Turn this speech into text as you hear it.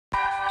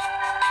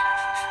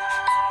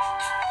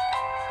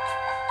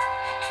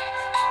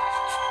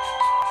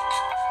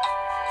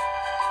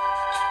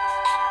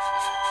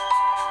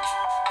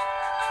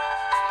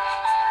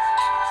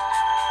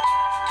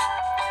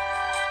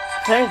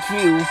Thank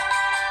you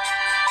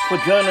for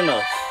joining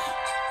us.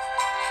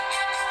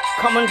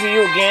 Coming to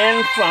you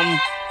again from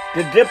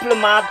the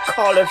Diplomat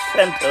College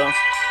Center,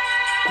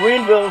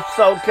 Greenville,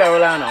 South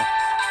Carolina.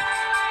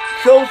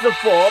 Joseph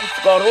Forbes,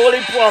 God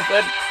Holy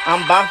Prophet,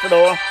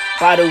 Ambassador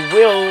by the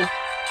will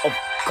of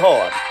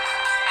God.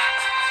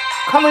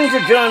 Coming to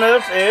join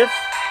us is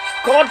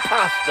God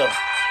Pastor,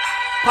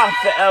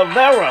 Pastor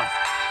Elvera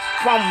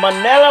from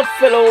Manila,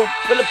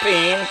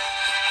 Philippines,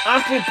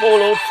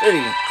 Antipolo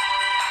City.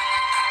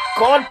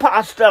 God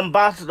Pastor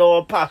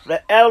Ambassador, Pastor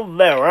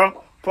Elvera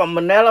from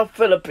Manila,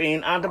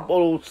 Philippines,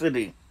 Antipolo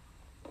City.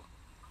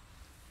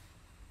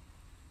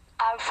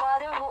 Our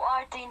Father who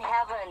art in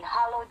heaven,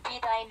 hallowed be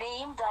thy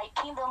name.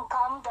 Thy kingdom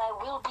come, thy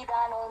will be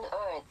done on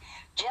earth,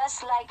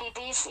 just like it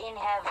is in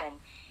heaven.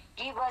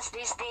 Give us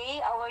this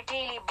day our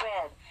daily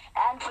bread,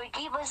 and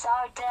forgive us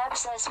our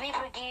debts as we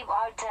forgive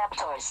our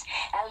debtors.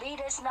 And lead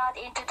us not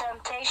into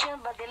temptation,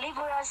 but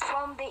deliver us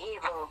from the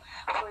evil.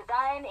 For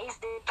thine is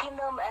the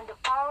kingdom and the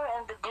power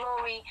and the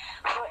glory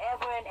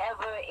forever and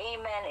ever.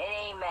 Amen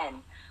and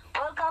amen.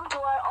 Welcome to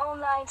our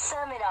online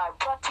seminar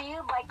brought to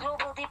you by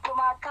Global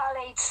Diplomat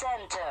College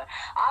Center.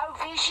 Our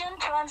vision,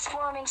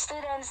 transforming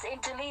students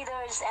into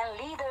leaders and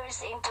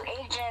leaders into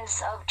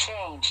agents of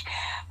change.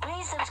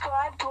 Please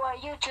subscribe to our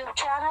YouTube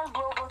channel,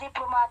 Global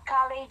Diplomat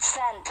College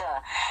Center,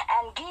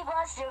 and give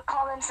us your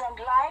comments and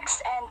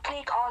likes, and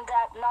click on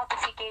that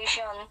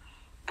notification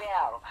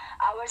bell.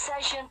 Our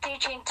session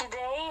teaching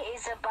today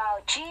is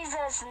about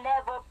Jesus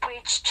Never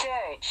Preached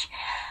Church.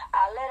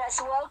 Let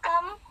us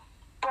welcome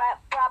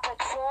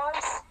Prophet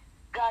Forbes,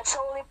 God's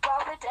Holy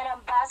Prophet and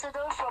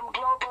Ambassador from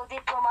Global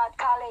Diplomat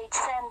College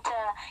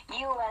Center,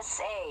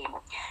 USA.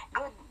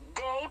 Good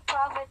day,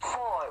 Prophet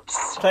Forbes.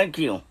 Thank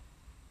you.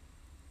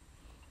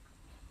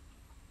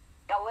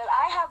 Well,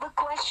 I have a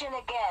question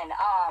again.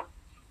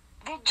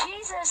 Did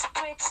Jesus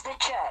preach the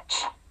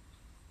church?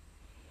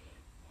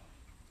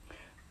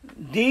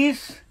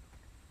 These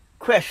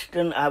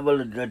questions I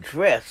will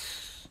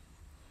address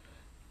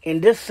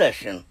in this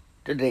session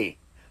today.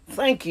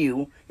 Thank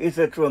you. It's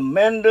a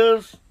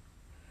tremendous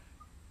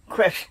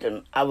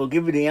question. I will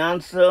give you the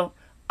answer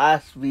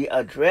as we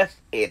address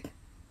it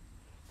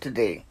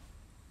today.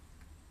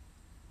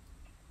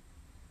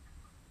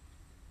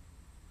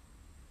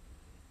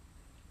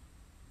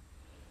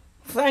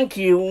 Thank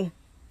you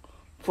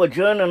for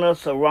joining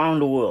us around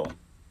the world.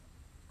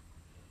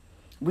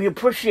 We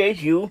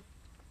appreciate you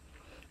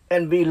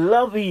and we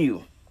love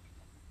you.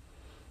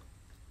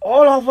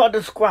 All of our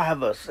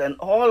subscribers and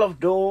all of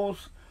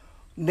those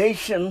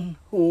nations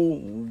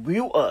who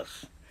view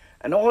us,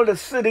 and all the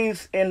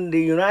cities in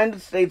the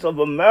United States of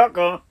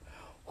America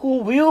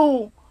who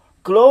view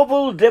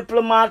Global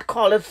Diplomat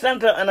College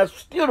Center and are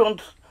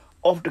students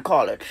of the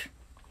college.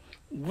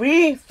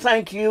 We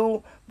thank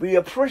you. We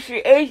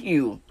appreciate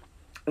you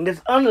in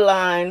this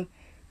online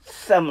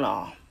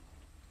seminar.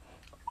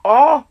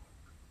 Our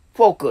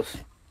focus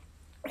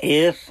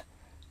is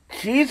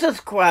Jesus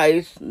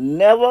Christ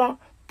never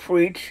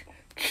preached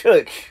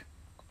church.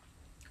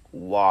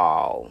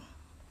 Wow.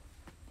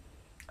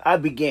 I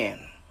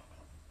began.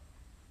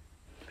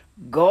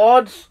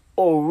 God's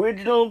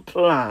original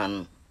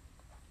plan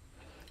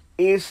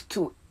is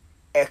to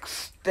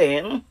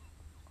extend,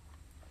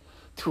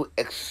 to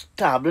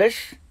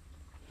establish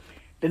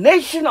the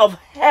nation of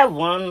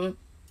heaven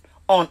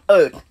on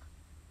earth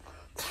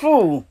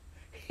through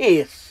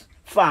his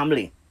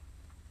family,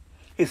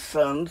 his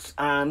sons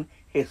and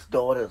his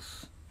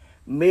daughters,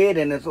 made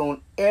in his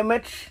own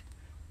image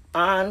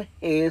and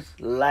his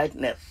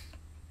likeness.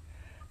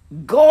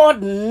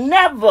 God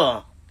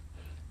never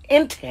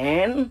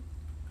intended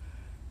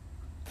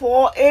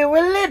for a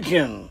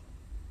religion.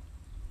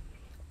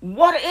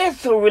 What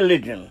is a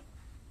religion?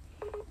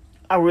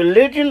 A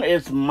religion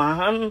is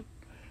man's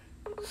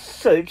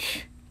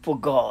search for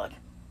God.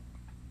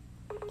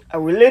 A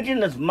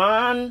religion is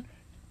man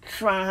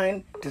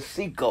trying to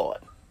seek God.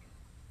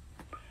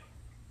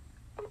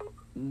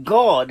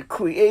 God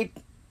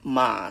created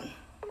man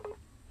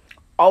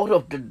out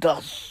of the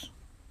dust,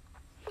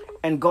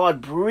 and God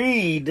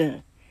breathed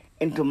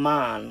into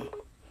man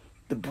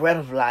the breath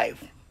of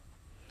life,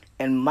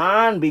 and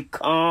man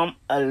become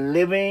a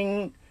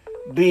living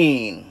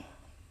being.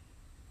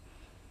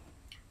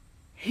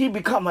 He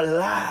become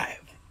alive.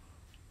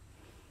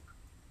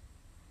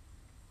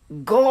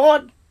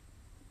 God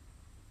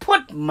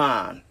put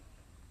man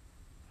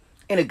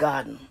in a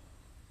garden.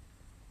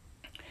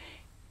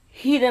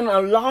 He didn't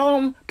allow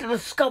him to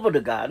discover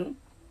the garden,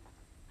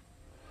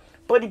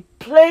 but he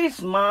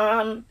placed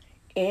man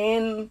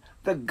in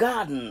the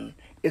garden.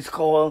 It's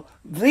called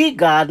the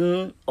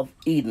Garden of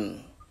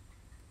Eden.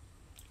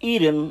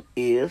 Eden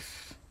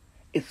is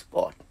a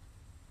spot.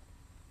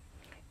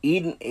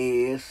 Eden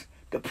is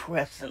the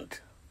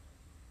present.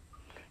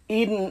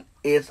 Eden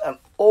is an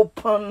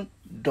open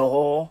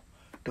door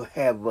to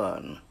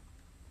heaven.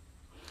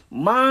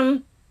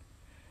 Man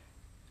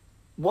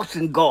was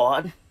in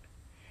God,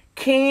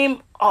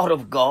 came out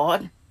of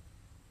God,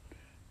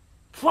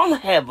 from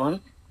heaven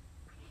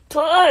to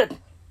earth,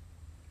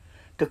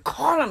 to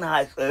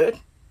colonize earth,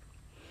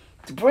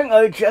 to bring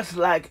earth just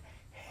like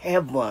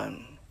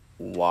heaven.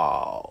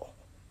 Wow.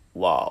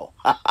 Wow.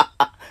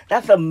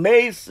 That's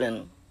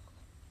amazing.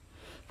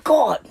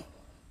 God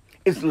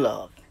is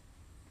love.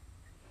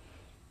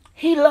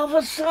 He loved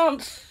his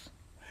sons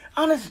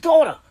and his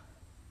daughter.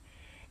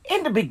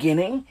 In the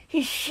beginning,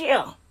 he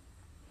shared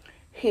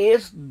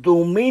his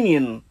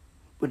dominion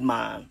with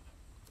man.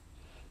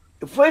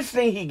 The first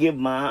thing he gave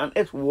man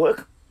is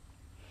work,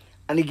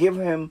 and he gave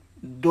him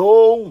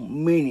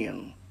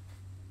dominion.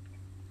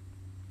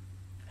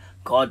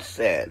 God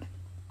said,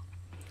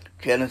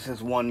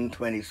 Genesis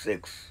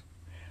 1:26,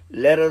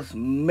 let us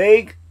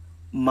make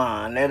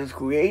man, let us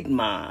create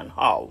man.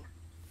 How?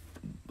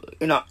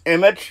 In our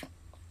image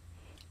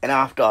and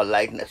after our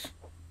likeness.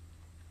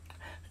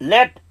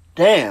 Let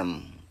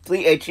them,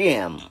 3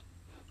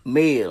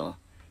 male,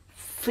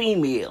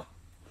 female,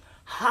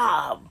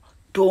 have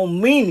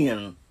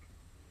dominion.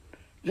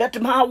 Let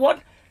them have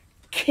what?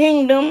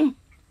 Kingdom,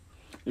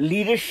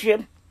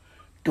 leadership,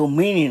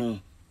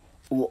 dominion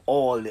over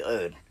all the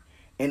earth.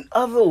 In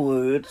other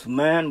words,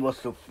 man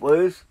was the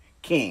first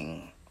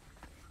king.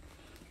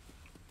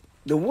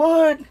 The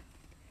word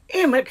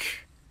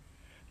image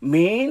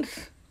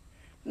means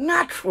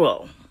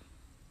natural.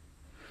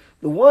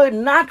 The word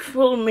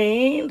natural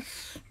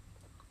means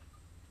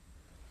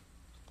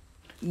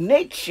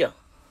nature.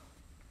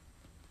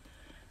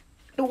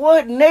 The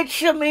word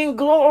nature means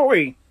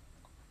glory.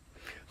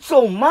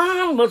 So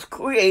man was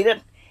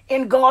created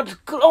in God's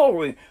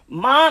glory.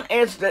 Man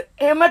is the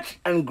image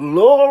and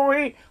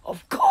glory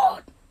of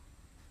God.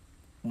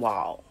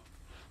 Wow.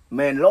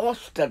 Man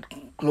lost that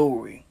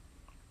glory.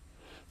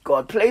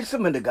 God placed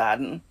him in the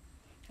garden.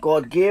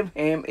 God gave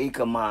him a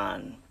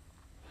command.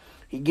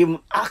 He gave him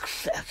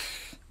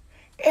access.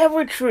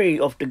 Every tree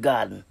of the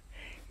garden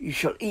you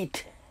shall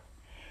eat,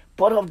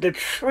 but of the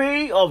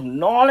tree of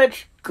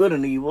knowledge, good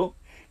and evil,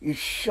 you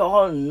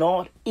shall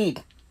not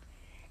eat.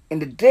 In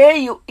the day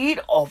you eat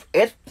of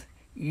it,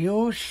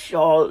 you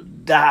shall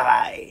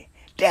die.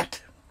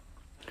 Death.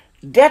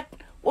 Death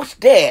was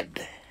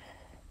dead.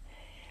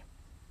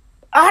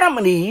 Adam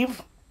and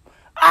Eve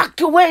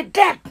activate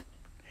death.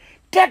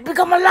 Death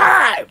become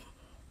alive.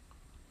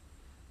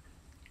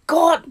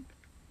 God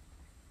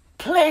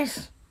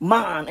placed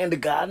man in the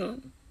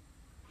garden.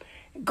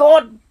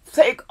 God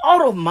take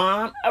out of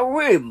man a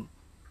rib,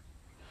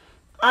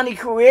 and he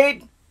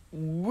create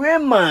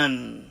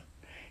women.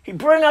 He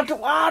bring her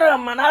to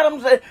Adam, and Adam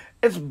said,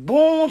 it's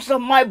bones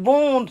of my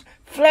bones,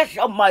 flesh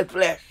of my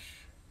flesh.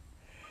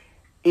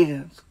 It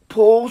is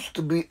supposed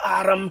to be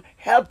Adam's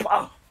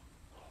helper,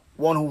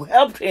 one who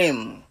helped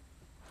him.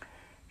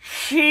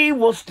 She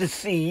was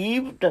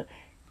deceived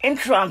in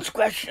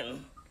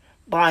transgression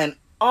by an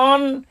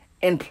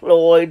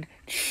unemployed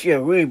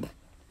cherub.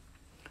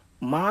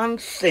 Man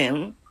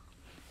sinned,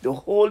 the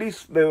Holy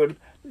Spirit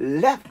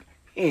left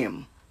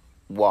him.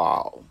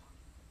 Wow.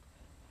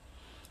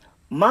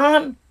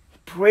 Man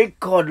break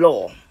God's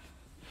law.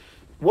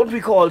 What we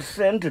call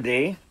sin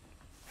today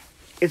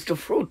is the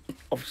fruit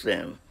of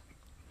sin.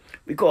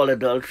 We call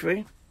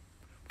adultery,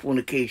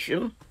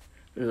 fornication,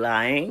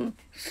 lying,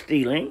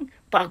 stealing,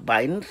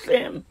 backbiting,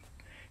 sin.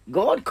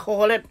 God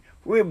called it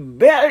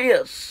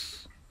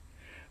rebellious.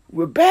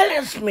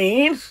 Rebellious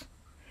means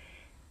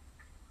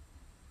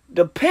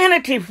the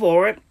penalty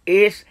for it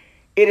is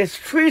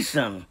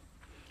treason.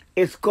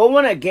 It's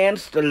going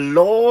against the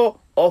law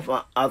of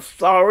an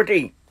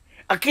authority,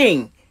 a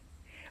king.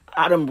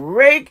 Adam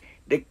break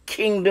the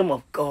kingdom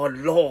of God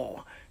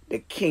law, the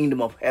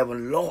kingdom of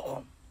heaven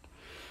law.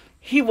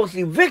 He was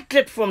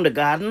evicted from the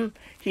garden.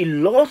 He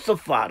lost the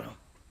Father.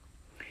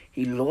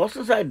 He lost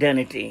his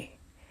identity.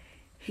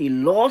 He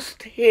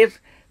lost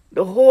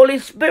the Holy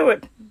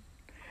Spirit.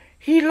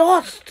 He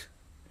lost,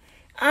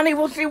 and he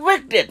was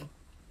evicted.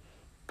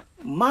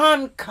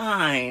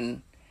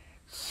 Mankind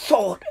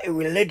sought a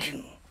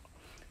religion.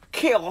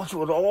 Chaos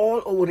was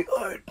all over the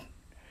earth.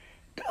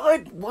 The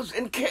earth was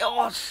in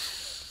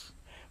chaos.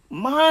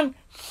 Man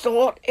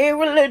sought a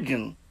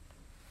religion.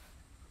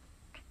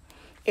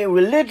 A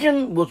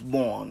religion was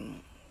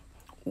born.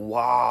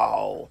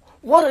 Wow.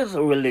 What is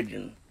a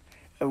religion?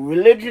 A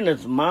religion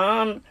is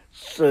man's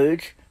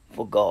search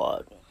for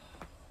God.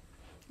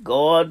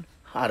 God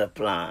had a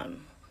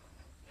plan.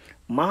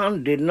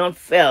 Man did not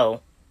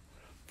fall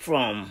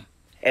from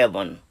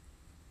heaven.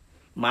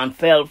 Man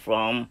fell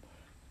from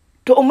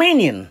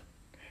dominion.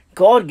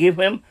 God gave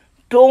him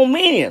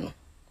dominion.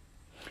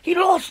 He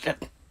lost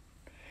it.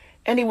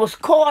 And he was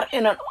caught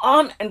in an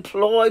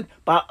unemployed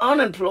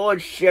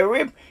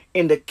cherub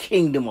in the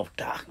kingdom of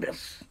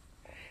darkness,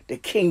 the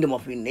kingdom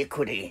of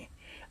iniquity,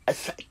 a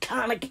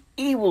satanic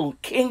evil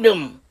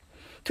kingdom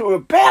to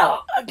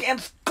rebel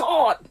against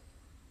God.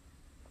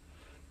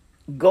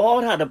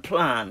 God had a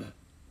plan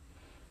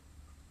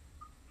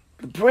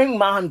to bring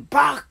man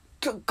back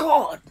to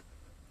God.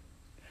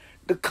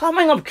 The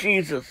coming of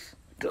Jesus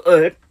to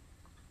earth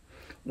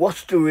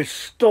was to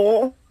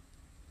restore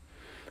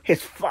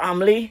his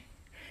family,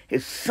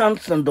 his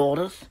sons and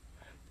daughters,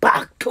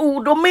 back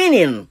to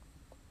dominion.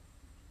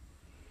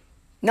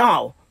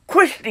 Now,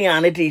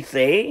 Christianity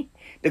say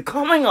The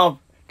coming of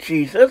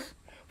Jesus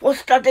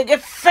was that they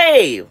get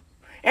saved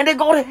and they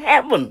go to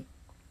heaven.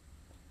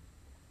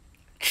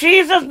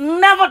 Jesus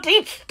never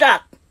teach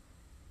that.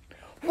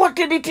 What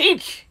did he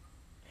teach?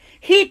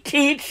 He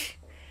teach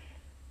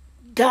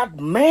that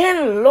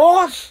man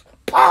lost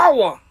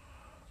power,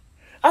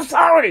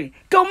 authority,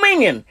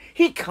 dominion.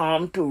 He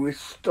come to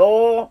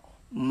restore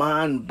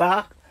man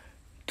back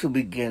to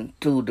begin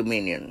to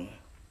dominion.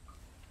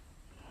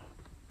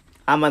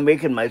 Am I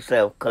making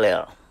myself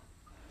clear?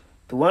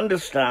 To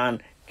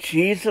understand,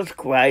 Jesus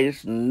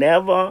Christ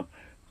never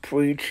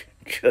preached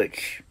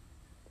church.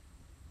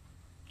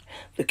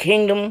 The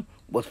kingdom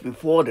was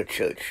before the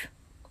church.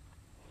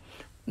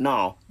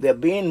 Now, there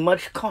being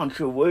much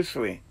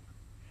controversy,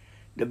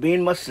 there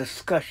being much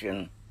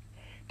discussion,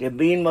 there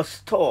being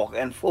much talk,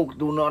 and folks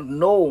do not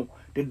know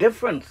the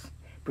difference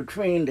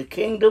between the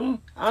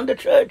kingdom and the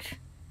church.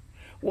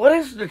 What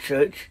is the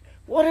church?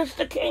 What is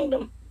the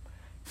kingdom?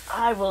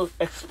 I will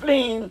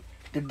explain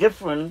the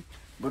difference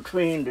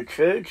between the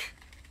church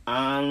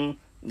and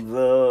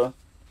the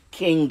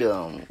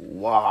kingdom.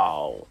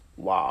 Wow,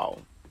 wow.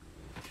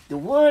 The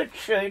word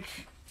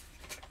church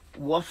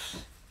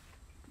was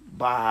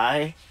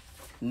by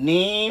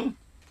name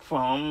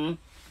from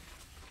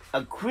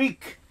a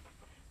Greek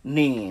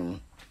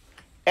name,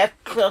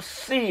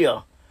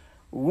 ekklesia,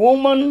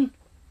 Roman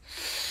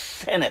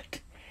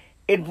Senate.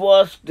 It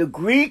was the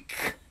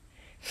Greek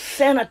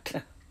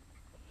Senate.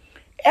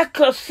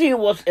 Ekklesia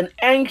was in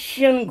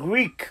ancient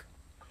Greek,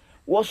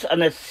 was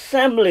an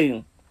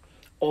assembly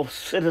of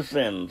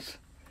citizens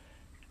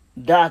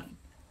that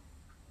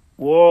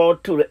were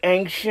to the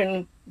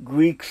ancient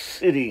Greek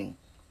city.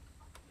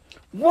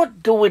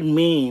 What do it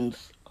mean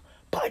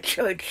by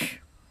church?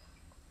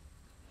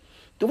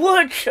 The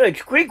word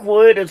church, Greek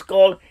word, is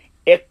called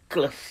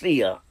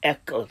ekklesia,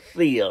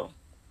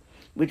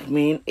 which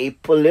means a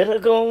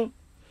political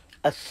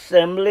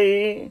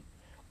assembly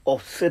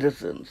of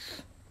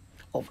citizens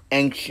of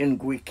ancient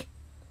Greek.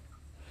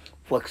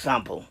 For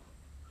example,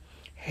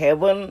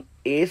 heaven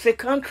is a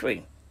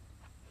country.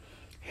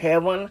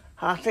 Heaven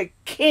has a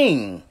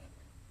king.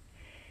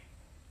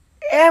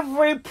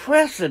 Every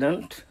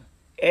president,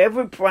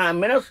 every prime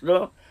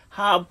minister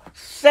have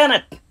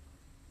senate,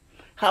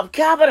 have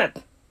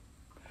cabinet.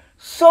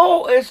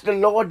 So is the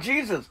Lord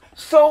Jesus.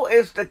 So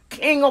is the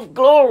King of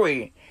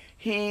glory.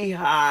 He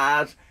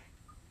has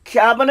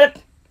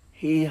cabinet.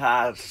 He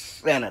has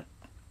senate.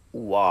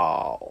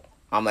 Wow.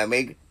 Am I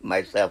making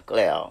myself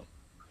clear?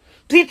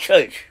 The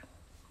church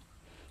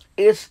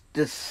is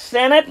the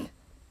senate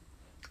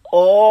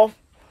of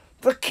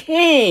the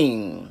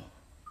king.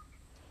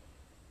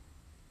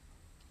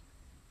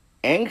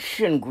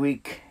 Ancient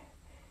Greek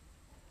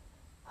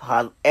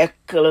had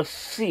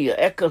ekklesia.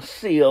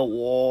 Ekklesia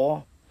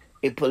was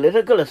a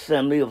political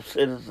assembly of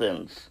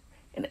citizens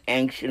in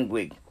ancient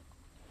Greek.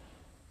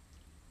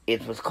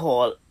 It was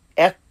called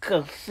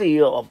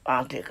ekklesia of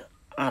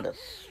Antipas.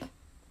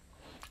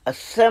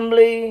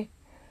 Assembly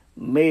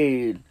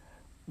made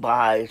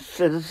by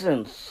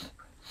citizens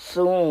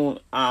soon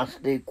as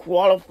they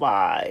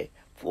qualify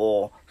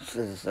for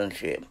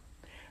citizenship.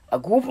 A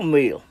group of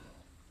males,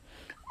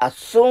 as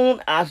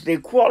soon as they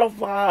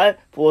qualify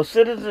for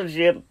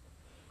citizenship,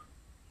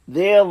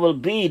 there will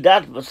be,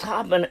 that was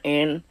happening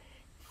in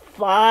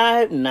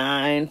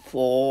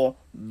 594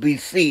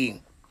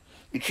 BC.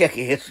 You check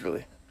your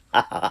history.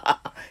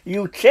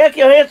 You check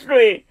your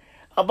history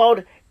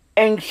about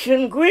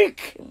ancient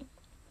Greek.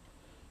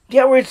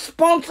 Their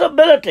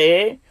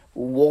responsibility,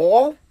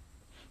 war,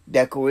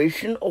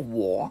 declaration of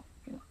war,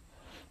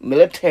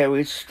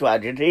 military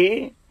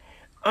strategy,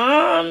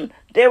 and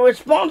their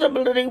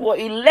responsibility was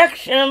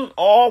election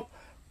of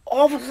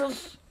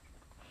officers.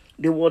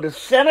 They were the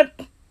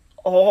Senate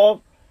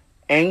of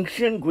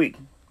ancient Greek.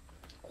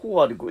 Who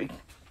are the Greek?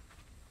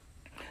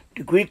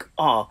 The Greek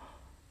are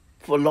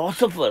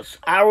philosophers,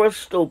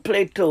 Aristotle,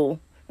 Plato,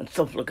 and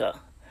Sophocles.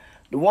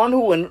 The one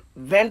who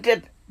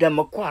invented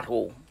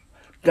democrato.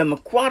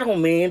 Democrato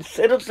means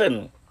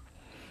citizen.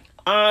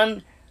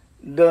 And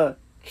the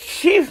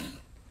chief,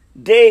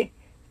 the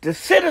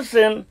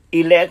citizen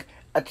elect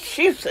a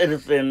chief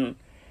citizen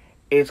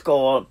is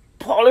called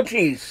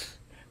polities.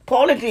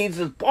 Polities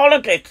is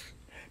politics.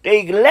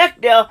 They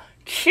elect their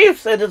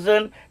chief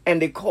citizen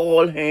and they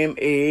call him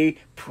a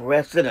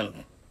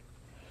president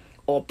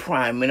or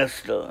prime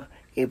minister.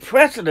 A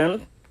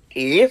president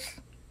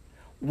is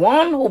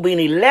one who been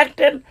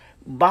elected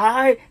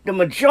by the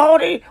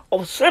majority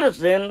of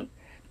citizens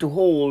to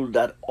hold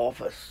that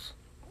office.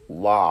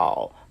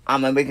 Wow,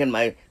 am I making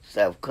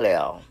myself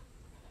clear?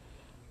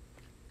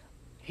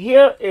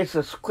 Here is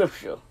a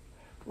scripture.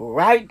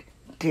 Write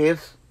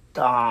this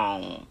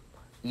down.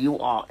 You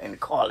are in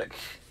college.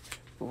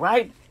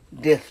 Write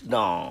this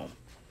down.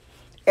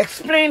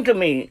 Explain to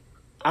me,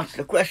 as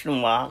the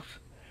question was,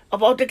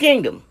 about the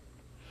kingdom.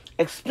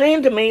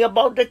 Explain to me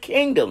about the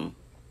kingdom.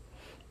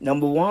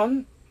 Number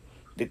one,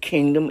 the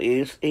kingdom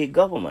is a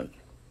government.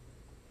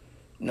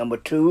 Number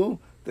two,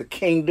 the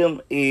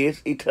kingdom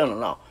is eternal.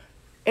 Now,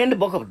 in the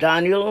book of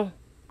Daniel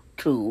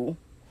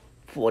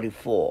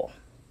 2:44,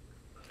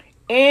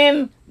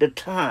 in the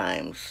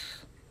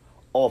times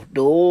of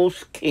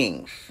those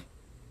kings,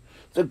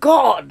 the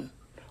God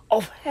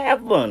of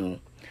heaven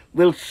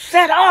will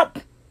set up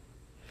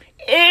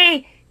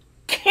a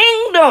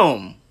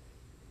kingdom.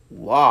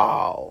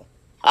 Wow.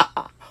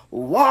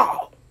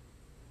 Wow.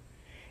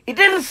 It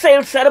didn't say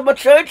it'll set up a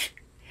church.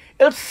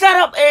 It'll set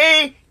up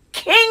a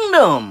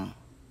kingdom.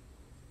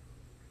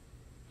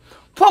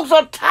 Folks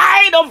are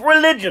tired of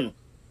religion.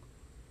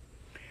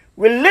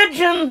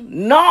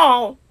 Religion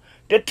now,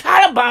 the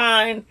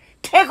Taliban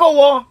take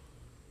over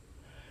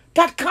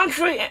that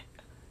country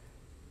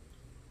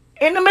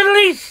in the Middle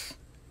East.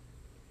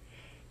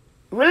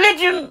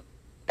 Religion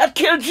that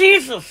killed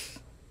Jesus.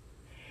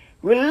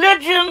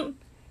 Religion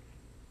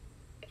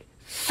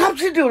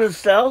substituted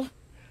itself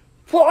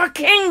for a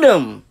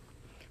kingdom.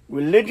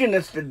 Religion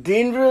is the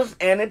dangerous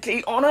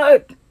entity on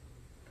earth.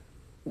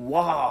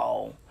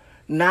 Wow.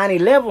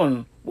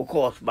 9/11 was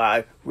caused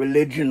by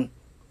religion.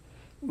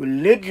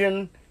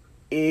 Religion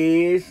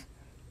is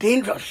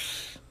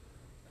dangerous.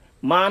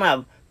 Man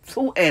have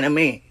two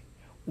enemies.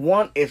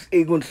 One is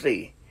ignorance,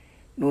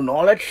 no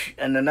knowledge,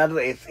 and another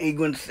is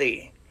ignorance.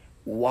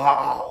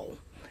 Wow.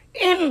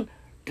 In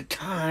the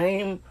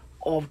time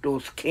of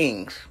those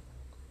kings,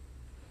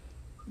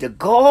 the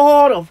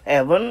God of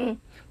heaven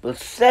will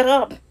set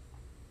up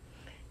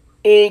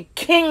a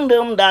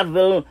kingdom that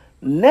will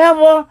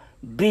never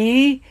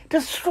be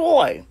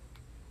destroyed.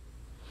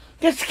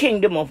 This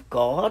kingdom of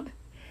God,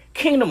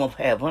 kingdom of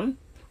heaven,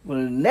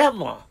 will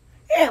never,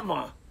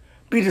 ever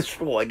be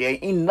destroyed. There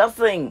ain't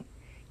nothing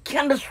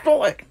can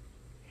destroy it.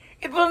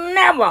 It will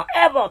never,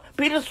 ever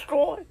be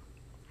destroyed.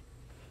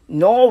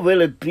 Nor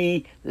will it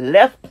be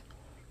left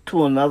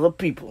to another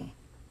people.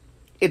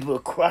 It will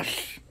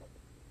crush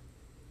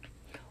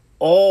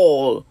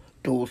all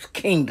those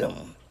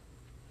kingdoms.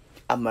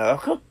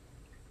 America,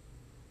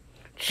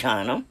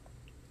 China,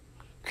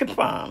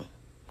 Japan,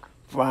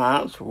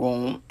 France,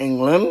 Rome,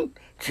 England,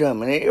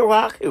 Germany,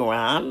 Iraq,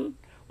 Iran,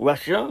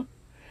 Russia,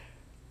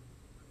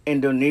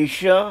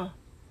 Indonesia,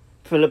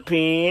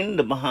 Philippines,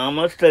 the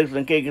Bahamas, Turks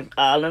and Caicos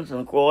Islands,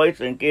 and Croix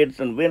and Kitts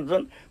and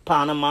Vincent,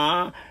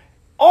 Panama,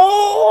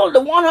 all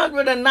the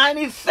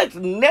 196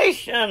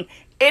 nations,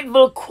 it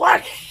will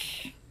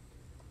crush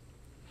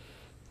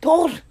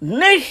those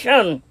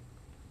nations,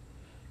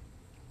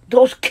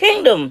 those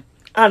kingdoms,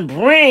 and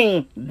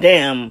bring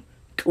them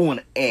to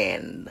an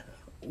end.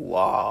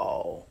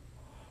 Wow.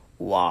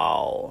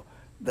 Wow.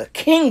 The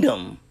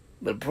kingdom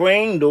will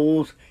bring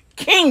those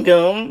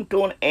kingdoms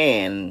to an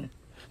end.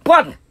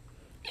 But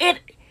it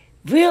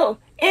will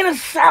in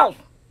itself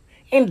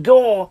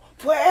endure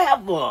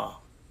forever.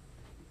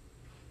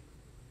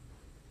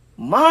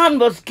 Man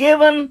was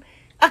given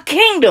a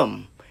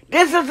kingdom.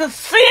 This is the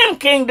same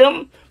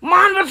kingdom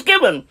man was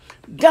given.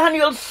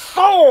 Daniel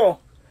saw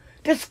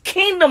this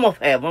kingdom of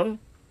heaven,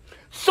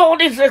 saw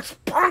this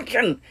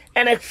expansion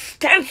and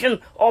extension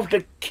of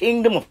the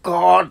kingdom of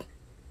God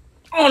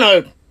on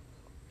earth.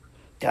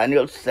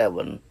 Daniel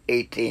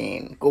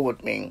 7:18. Go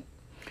with me.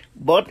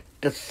 But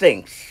the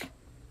saints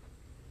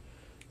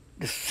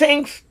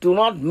do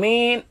not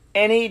mean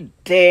any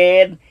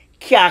dead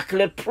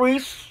Catholic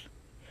priest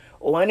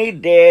or any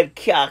dead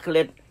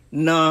Catholic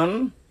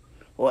nun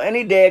or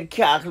any dead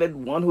Catholic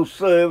one who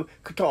served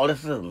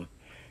Catholicism.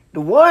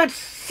 The word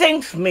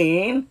saints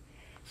mean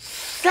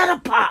set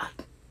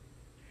apart.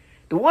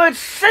 The word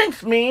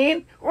saints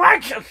mean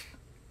righteous.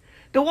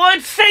 The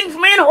word saints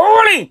mean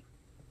holy.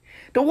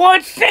 The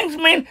word saints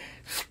mean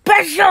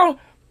special,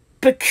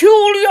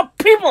 peculiar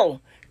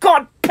people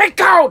God picked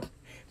out,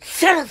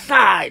 set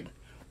aside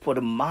for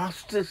the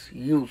master's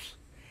use,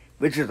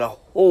 which is a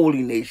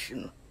holy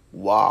nation.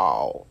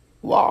 Wow,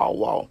 wow,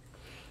 wow.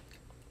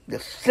 The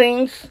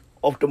saints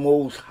of the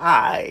Most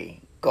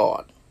High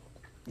God,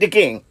 the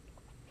King,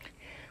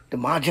 the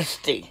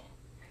Majesty,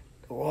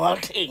 the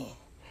royalty,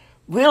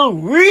 will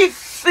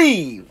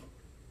receive.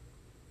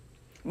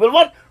 Will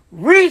what?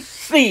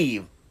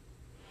 Receive.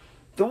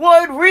 The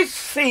word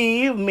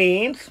receive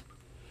means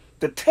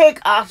to take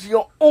as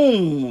your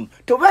own,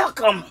 to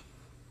welcome.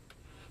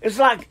 It's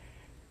like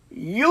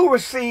you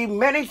receive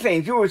many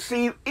things. You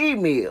receive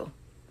email.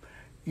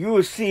 You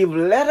receive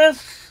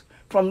letters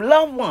from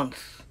loved ones.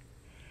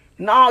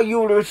 Now you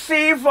will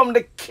receive from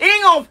the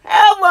King of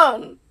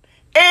Heaven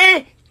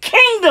a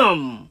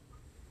kingdom,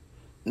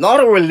 not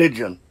a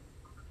religion,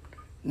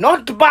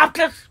 not the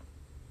Baptist,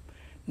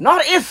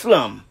 not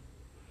Islam,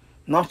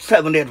 not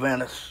Seventh-day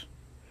Adventists,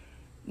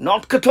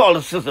 not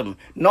Catholicism,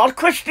 not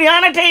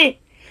Christianity,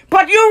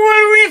 but you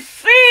will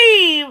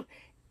receive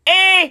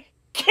a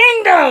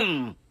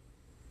kingdom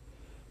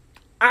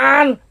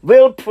and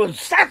will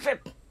possess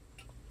it.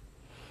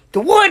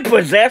 The word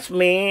possess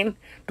means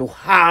to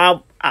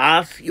have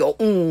as your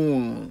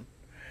own.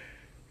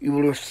 You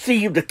will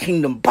receive the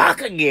kingdom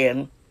back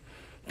again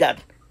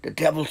that the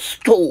devil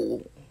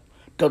stole,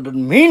 the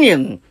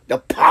dominion, the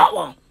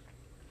power.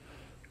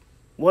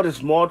 What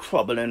is more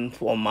troubling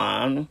for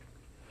man?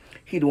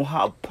 He don't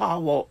have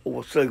power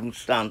over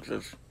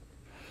circumstances.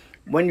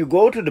 When you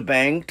go to the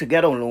bank to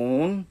get a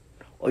loan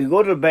or you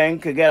go to the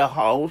bank to get a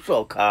house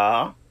or a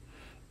car,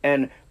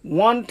 and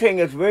one thing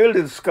is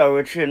really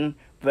discouraging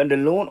when the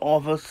loan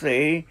officer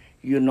say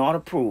you're not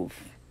approved.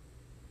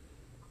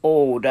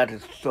 Oh, that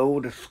is so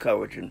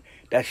discouraging.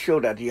 That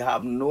shows that you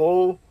have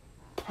no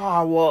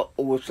power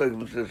over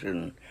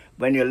circumcision.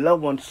 When your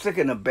loved one's sick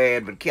in a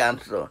bed with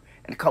cancer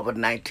and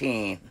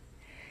COVID-19,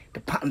 the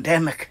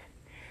pandemic,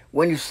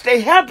 when you stay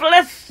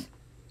helpless.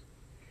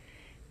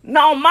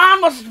 Now,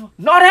 man was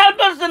not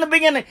helpless in the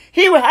beginning.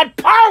 He had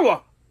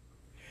power,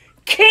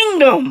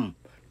 kingdom,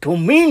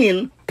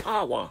 dominion,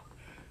 power.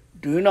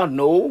 Do you not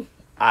know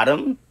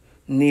Adam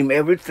named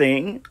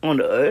everything on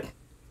the earth?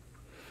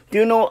 Do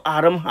you know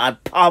Adam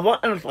had power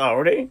and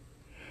authority?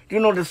 Do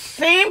you know the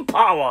same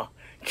power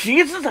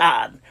Jesus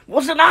had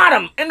was in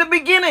Adam in the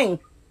beginning?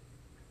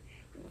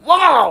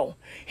 Wow!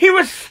 He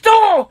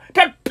restored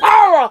that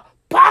power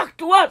back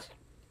to us.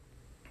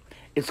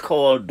 It's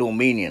called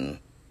dominion.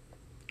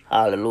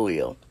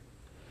 Hallelujah.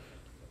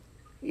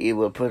 He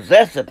will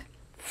possess it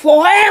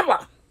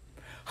forever.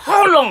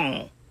 How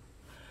long?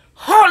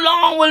 How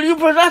long will you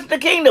possess the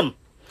kingdom?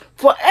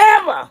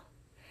 Forever.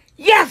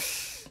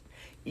 Yes.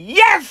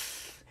 Yes.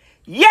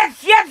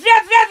 Yes, yes,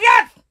 yes, yes,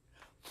 yes.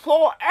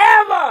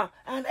 Forever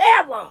and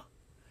ever.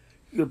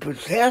 You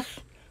possess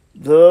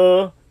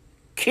the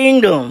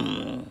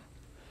kingdom.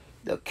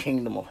 The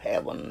kingdom of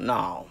heaven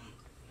now.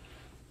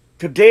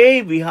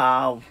 Today we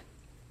have,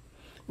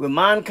 with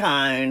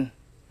mankind,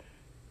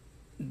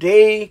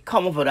 they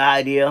come up with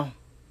idea,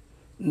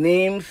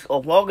 names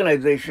of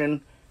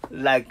organization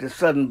like the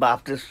Southern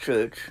Baptist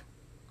Church,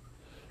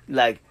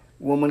 like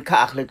Roman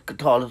Catholic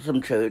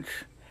Catholicism Church,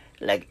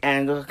 like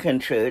Anglican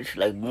Church,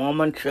 like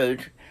Mormon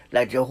Church,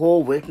 like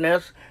Jehovah's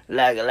Witness,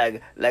 like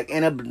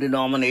inner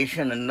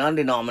denomination and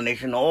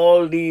non-denomination,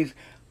 all these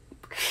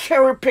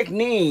cherry-pick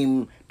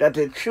names that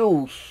they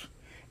choose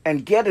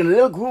and get in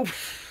little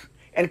groups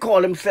and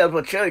call themselves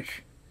a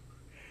church.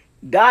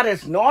 That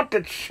is not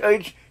the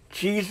church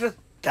Jesus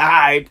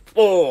died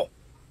for.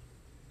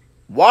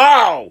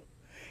 Wow!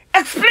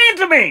 Explain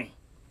to me.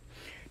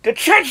 The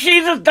church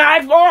Jesus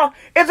died for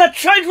is a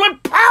church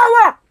with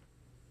power.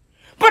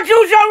 But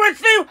you shall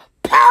receive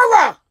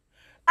power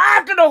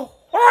after the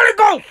Holy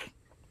Ghost.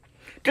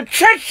 The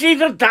church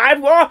Jesus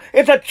died for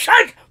is a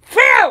church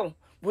filled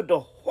with the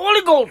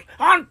Holy Ghost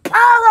and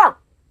power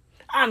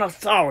and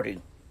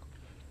authority.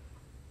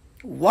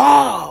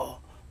 Wow!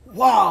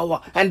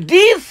 Wow! And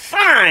these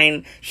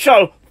signs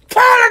shall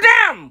follow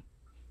them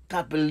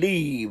that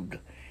believed.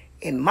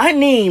 In my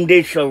name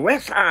they shall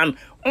rest hand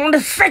on the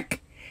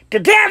sick. The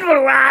dead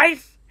will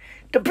rise.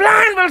 The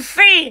blind will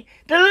see.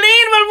 The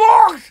lame will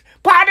walk.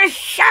 By the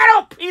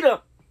shadow of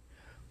Peter,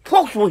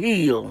 folks will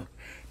heal.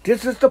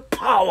 This is the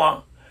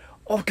power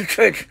of the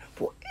church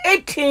for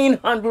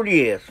 1,800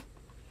 years.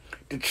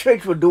 The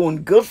church was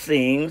doing good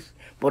things,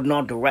 but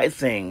not the right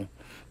thing.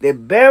 They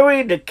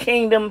buried the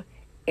kingdom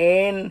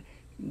in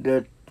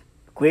the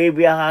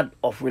graveyard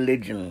of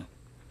religion.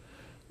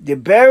 They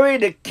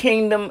buried the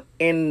kingdom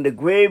in the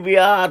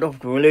graveyard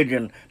of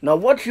religion. Now,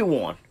 what you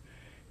want?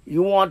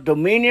 You want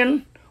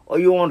dominion or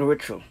you want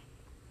ritual?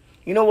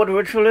 You know what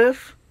ritual is?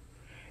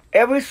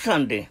 Every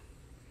Sunday,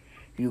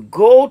 you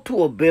go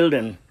to a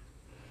building,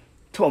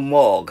 to a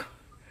morgue,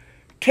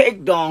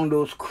 take down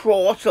those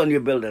crosses on your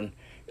building.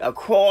 A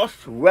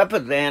cross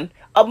represents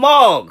a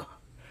morgue.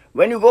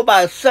 When you go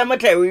by a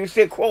cemetery, you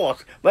see a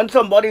cross. When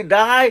somebody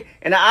died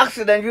in an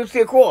accident, you see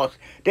a cross.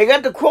 They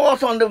got the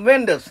cross on the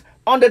windows,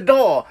 on the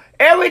door.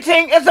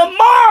 Everything is a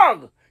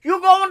morgue.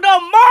 You go into a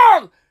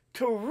morgue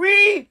to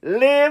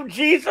relive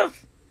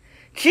Jesus.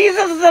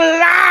 Jesus is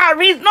alive.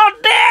 He's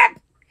not dead.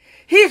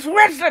 He's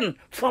risen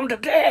from the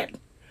dead.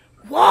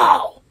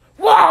 Wow.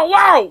 Wow,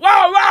 wow,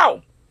 wow,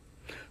 wow.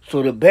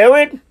 So they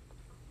buried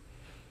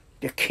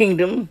the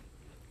kingdom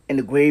in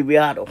the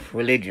graveyard of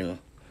religion.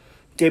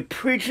 They're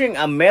preaching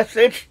a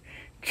message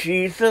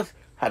Jesus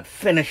had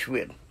finished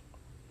with.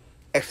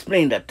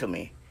 Explain that to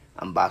me,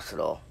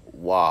 Ambassador.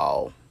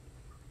 Wow.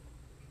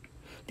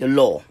 The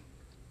law.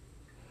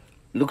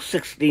 Luke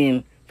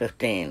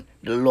 16:15.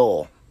 The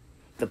law.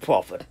 The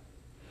prophet.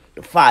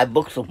 The 5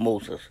 books of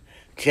Moses.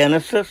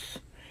 Genesis,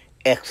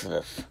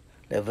 Exodus,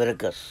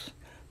 Leviticus,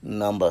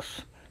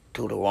 Numbers,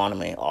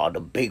 Deuteronomy, or the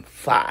big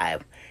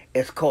 5.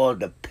 It's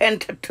called the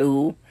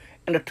Pentateuch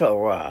and the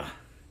Torah.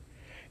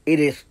 It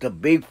is the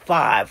big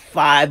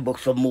 5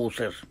 books of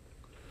Moses.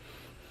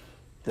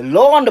 The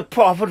law and the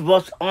prophet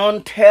was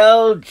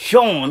until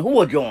John. Who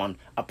was John?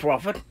 A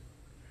prophet.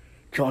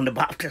 John the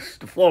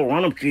Baptist, the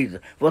forerunner of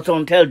Jesus, was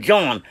until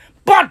John.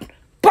 But,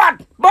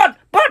 from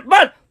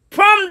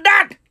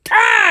that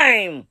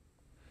time,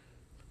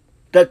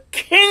 the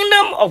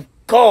kingdom of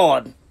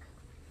God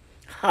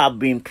have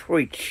been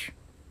preached.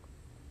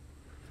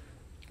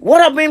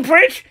 What have been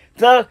preached?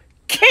 The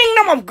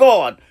kingdom of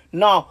God.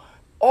 Now,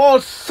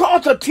 all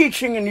sorts of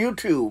teaching in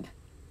YouTube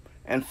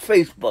and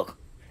Facebook,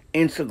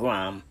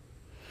 Instagram.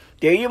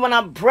 They even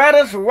have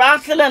brothers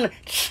wrestling,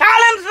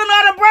 challenging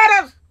other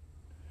brothers.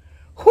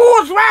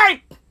 Who's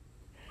right?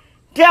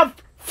 They're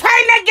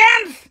fighting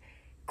against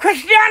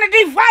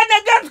Christianity fighting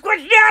against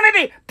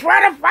Christianity.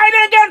 Brother fighting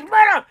against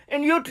brother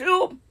in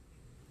YouTube.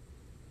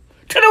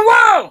 To the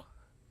world.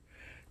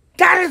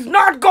 That is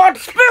not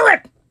God's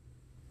spirit.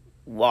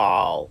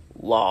 Wow,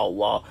 wow,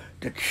 wow.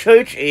 The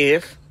church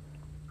is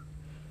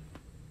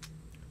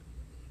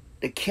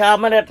the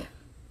cabinet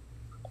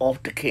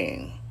of the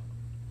king.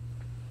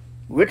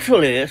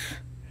 Ritual is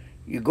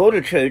you go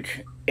to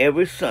church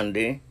every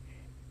Sunday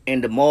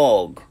in the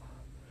morgue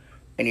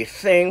and you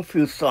sing a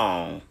few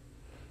songs.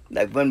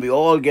 Like when we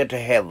all get to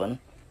heaven,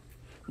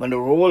 when the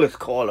roll is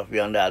called up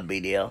yonder, I'll be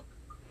there.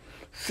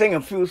 Sing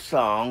a few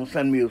songs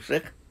and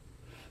music.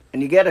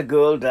 And you get a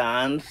girl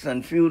dance,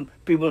 and few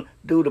people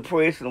do the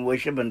praise and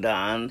worship and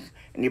dance,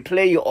 and you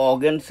play your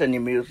organs and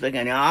your music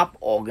and your harp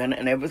organ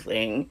and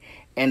everything,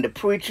 and the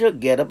preacher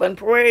get up and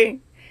pray,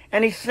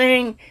 and he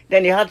sing.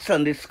 Then you had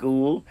Sunday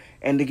school,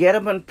 and they get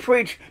up and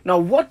preach. Now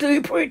what do he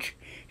preach?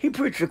 He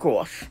preach the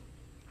cross.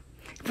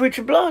 He preach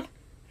the blood.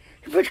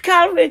 He preach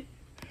Calvary.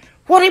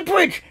 What he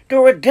preach? The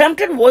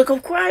redemptive work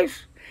of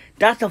Christ.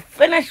 That's a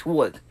finished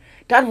work.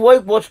 That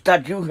work was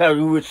that you have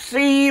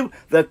received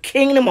the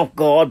kingdom of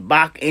God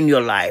back in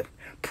your life.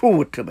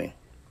 Prove it to me.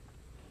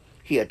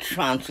 He had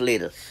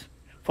translated us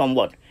from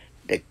what?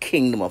 The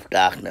kingdom of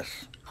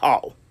darkness.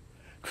 How?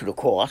 Through the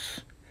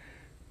cross,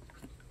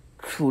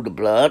 through the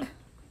blood,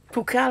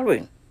 through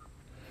Calvary.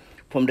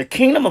 From the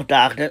kingdom of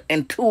darkness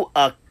into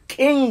a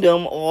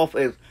kingdom of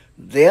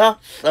their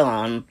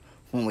Son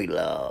whom we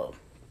love.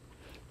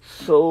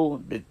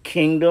 So the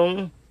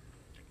kingdom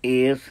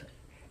is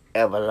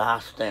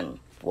everlasting.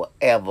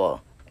 Forever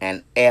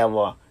and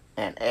ever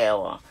and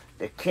ever.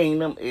 The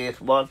kingdom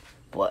is what?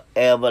 For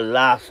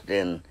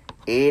everlasting.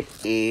 It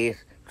is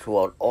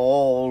throughout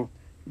all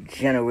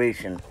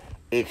generations.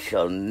 It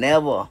shall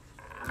never,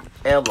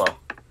 ever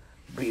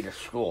be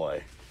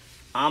destroyed.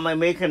 Am I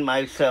making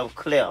myself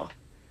clear?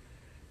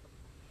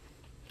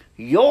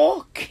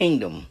 Your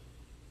kingdom,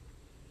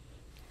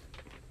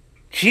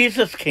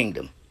 Jesus'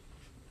 kingdom,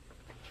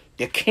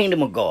 the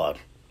kingdom of God,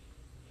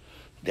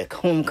 the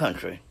home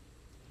country,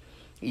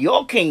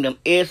 your kingdom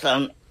is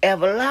an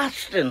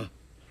everlasting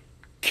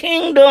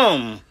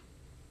kingdom.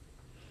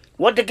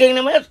 What the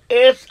kingdom is?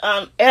 It's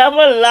an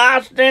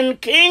everlasting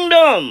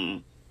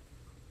kingdom.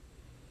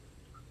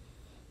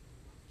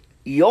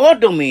 Your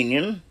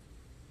dominion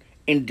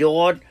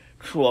endured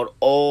throughout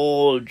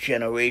all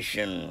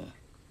generations.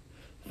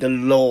 The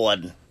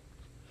Lord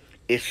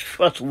is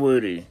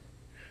trustworthy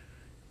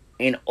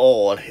in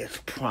all his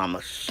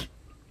promise.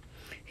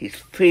 He's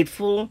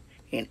faithful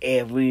in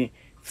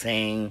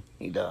everything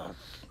he does.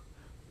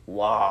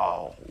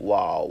 Wow,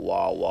 wow,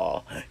 wow,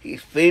 wow.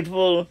 He's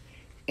faithful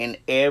in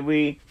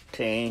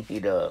everything he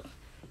does.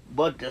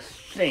 But the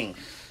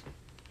saints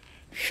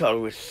shall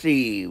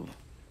receive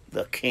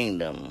the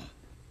kingdom.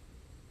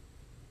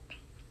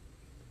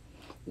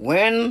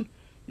 When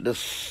the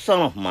Son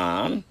of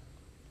Man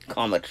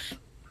cometh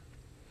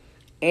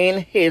in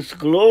his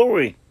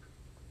glory.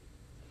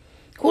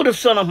 Who the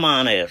Son of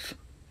Man is?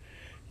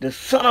 The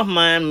Son of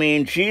Man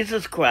means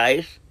Jesus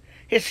Christ,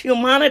 his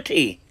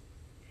humanity.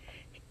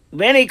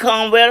 When he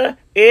come with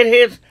it,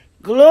 his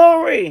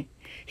glory.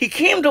 He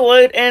came to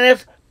earth in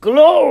his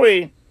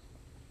glory.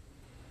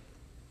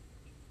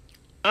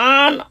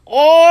 And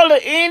all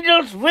the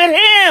angels with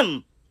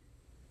him.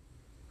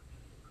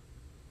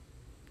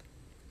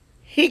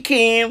 He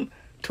came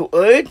to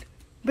earth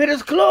with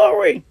his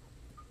glory.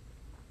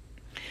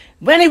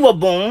 When he was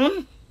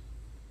born,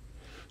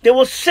 they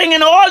were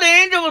singing, all the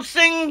angels were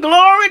singing,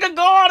 glory to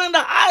God in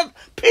the highest,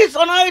 peace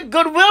on earth,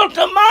 goodwill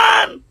to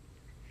man.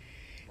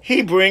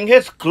 He bring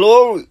his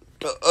glory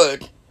to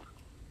earth.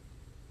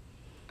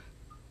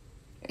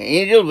 An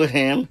angel with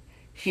him,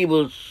 he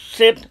will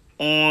sit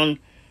on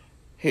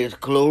his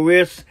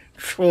glorious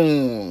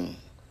throne.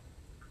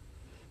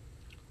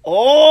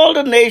 All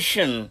the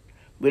nation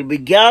will be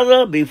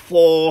gathered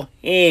before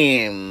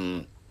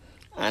him,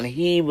 and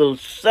he will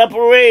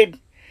separate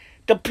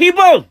the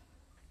people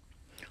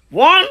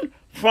one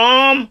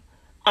from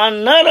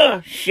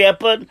another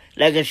shepherd,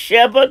 like a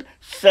shepherd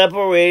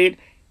separate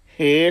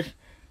his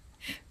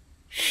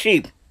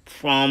sheep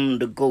from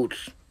the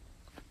goats.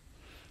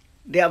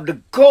 They have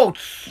the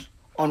goats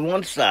on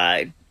one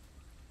side,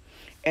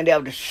 and they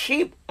have the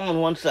sheep on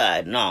one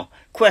side. Now,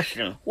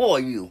 question, who are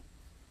you?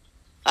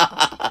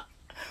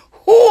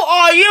 Who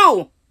are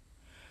you?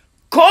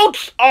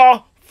 Goats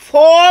are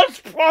false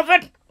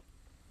prophet.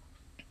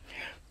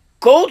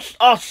 Goats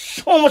are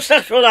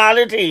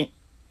homosexuality.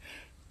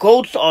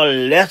 Goats are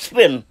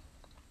lesbian.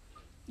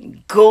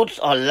 Goats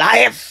are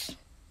liars.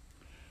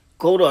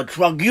 Goats are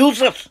drug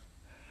users.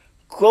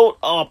 Goats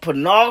are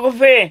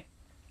pornography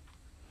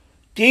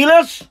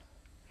dealers.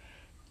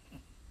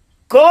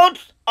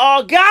 Goats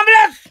are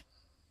gamblers.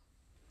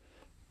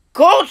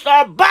 Goats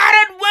are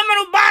battered women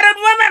who battered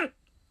women.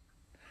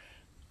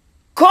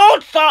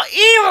 Goats are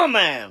evil,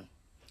 man.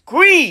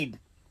 Greed.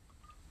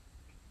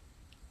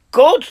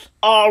 Goats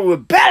are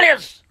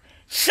rebellious,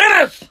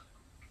 sinners,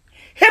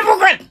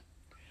 hypocrite,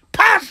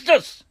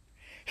 pastors,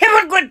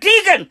 hypocrite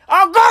deacon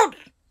are goats.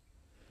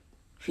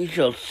 He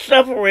shall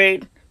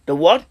separate the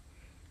what?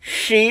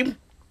 Sheep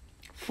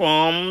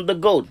from the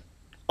goat.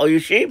 Are you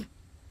sheep?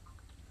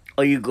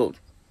 Are you goat?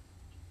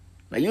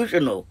 Now you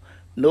should know.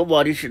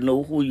 Nobody should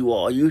know who you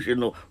are. You should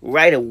know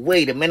right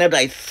away. The minute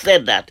I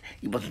said that,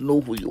 you must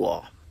know who you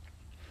are.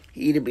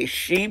 You either be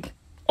sheep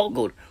or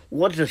goat.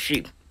 What's a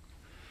sheep?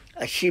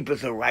 A sheep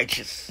is a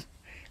righteous.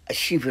 A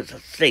sheep is a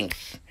saint.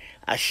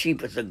 A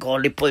sheep is a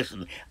godly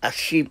person. A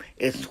sheep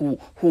is who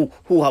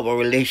have a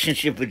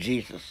relationship with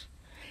Jesus.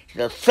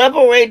 So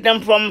separate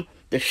them from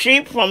the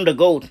sheep from the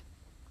goat.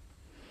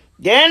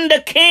 Then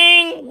the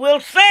king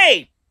will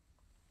say,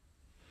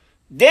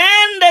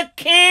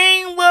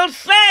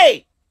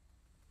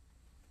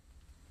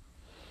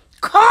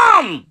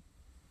 come,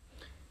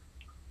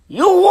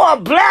 you who are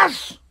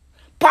blessed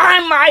by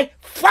my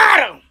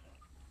Father.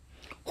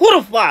 Who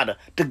the Father?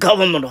 The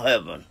government of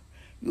heaven.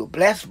 You're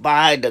blessed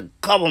by the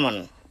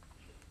government.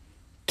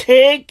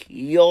 Take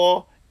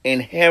your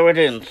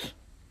inheritance,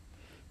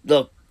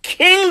 the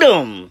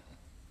kingdom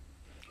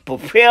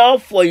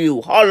prepared for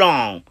you. How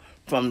long?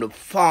 From the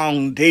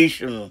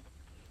foundation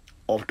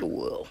of the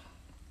world.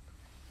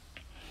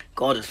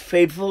 God is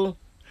faithful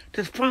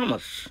to his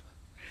promise.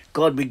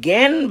 God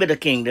began with the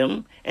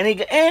kingdom and he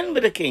can end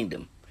with the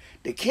kingdom.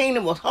 The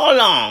kingdom was how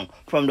long?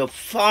 From the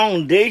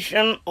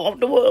foundation of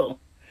the world.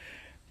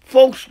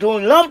 Folks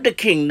don't love the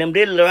kingdom.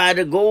 They'd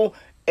rather go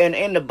and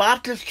in the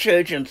Baptist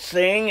church and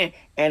sing,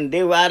 and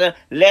they rather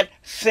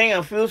sing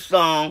a few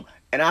songs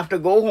and after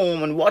go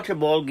home and watch a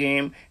ball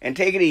game and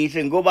take it easy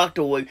and go back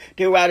to work.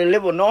 They rather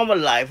live a normal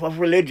life of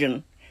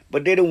religion,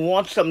 but they don't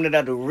want something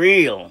that's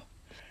real.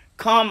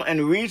 Come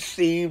and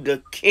receive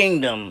the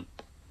kingdom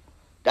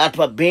that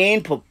was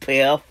being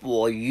prepared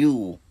for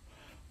you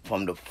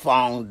from the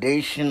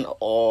foundation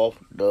of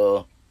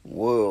the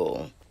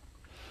world.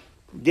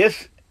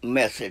 This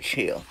message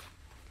here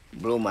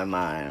blew my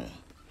mind.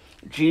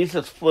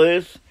 Jesus'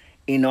 first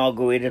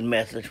inaugurated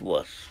message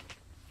was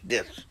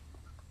this.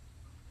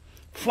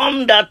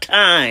 From that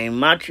time,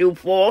 Matthew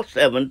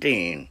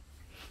 4:17,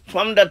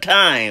 from the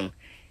time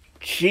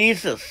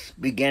Jesus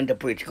began to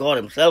preach, God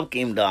himself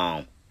came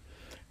down.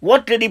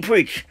 What did he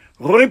preach?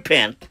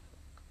 Repent,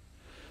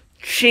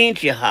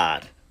 change your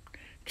heart,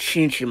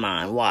 change your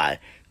mind. Why?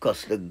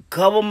 Because the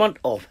government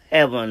of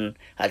heaven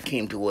had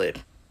came to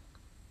earth.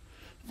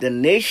 The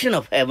nation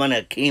of heaven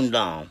had came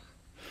down.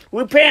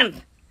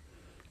 Repent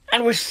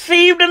and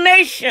receive the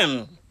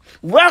nation.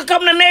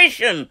 Welcome the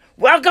nation.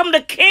 Welcome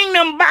the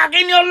kingdom back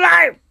in your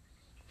life.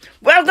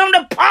 Welcome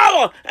the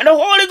power and the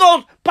Holy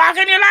Ghost back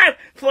in your life.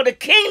 For the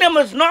kingdom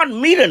is not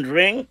meat and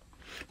drink,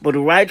 but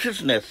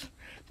righteousness,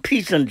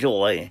 peace and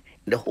joy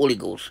in the Holy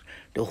Ghost.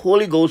 The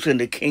Holy Ghost in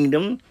the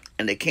kingdom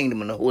and the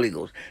kingdom in the Holy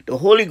Ghost. The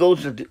Holy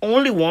Ghost is the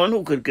only one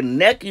who could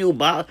connect you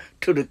back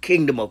to the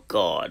kingdom of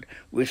God.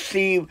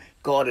 Receive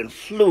God's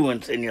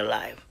influence in your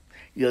life.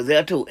 You're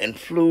there to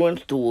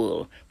influence the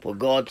world, for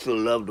God so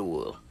loved the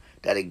world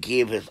that he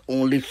gave his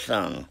only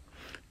son.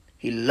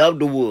 He loved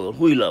the world.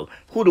 Who he loved?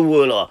 Who the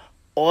world are?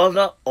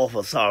 Order of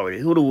authority.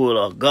 Who the world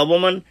are?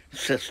 Government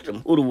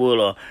system. Who the world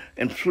are?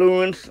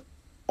 Influence,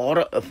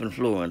 order of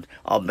influence.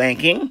 Or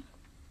banking,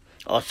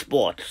 or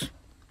sports,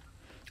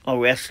 or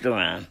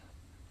restaurant,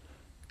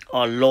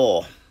 or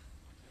law,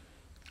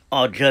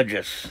 or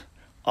judges,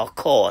 or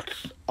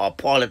courts, or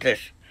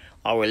politics,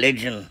 or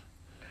religion.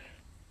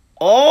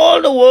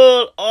 All the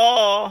world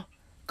are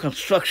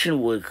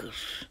construction workers.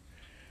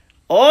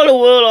 All the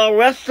world are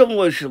restaurant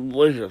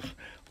workers,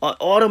 or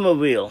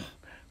automobile.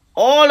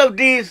 All of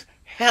these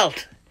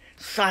health,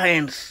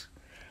 science,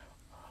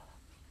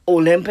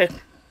 Olympic,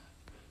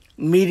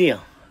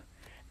 media,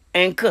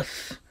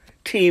 anchors,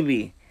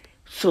 TV,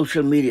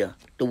 social media,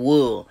 the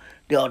world.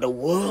 They are the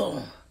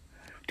world.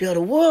 They are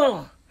the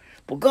world.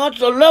 But God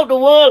so loved the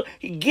world,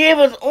 he gave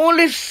his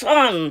only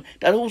son,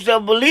 that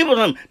whosoever believeth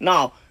in him.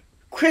 Now,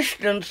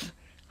 Christians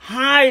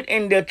hide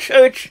in their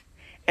church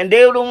and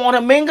they don't want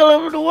to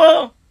mingle with the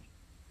world.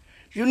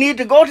 You need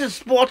to go to a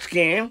sports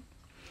game.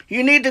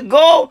 You need to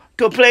go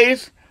to a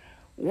place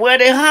where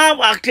they have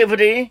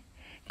activity.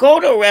 Go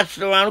to a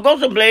restaurant, go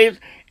to a place,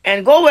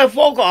 and go where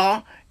folk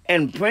are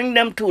and bring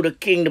them to the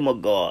kingdom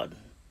of God.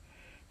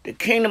 The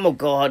kingdom of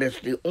God is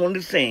the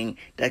only thing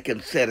that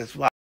can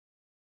satisfy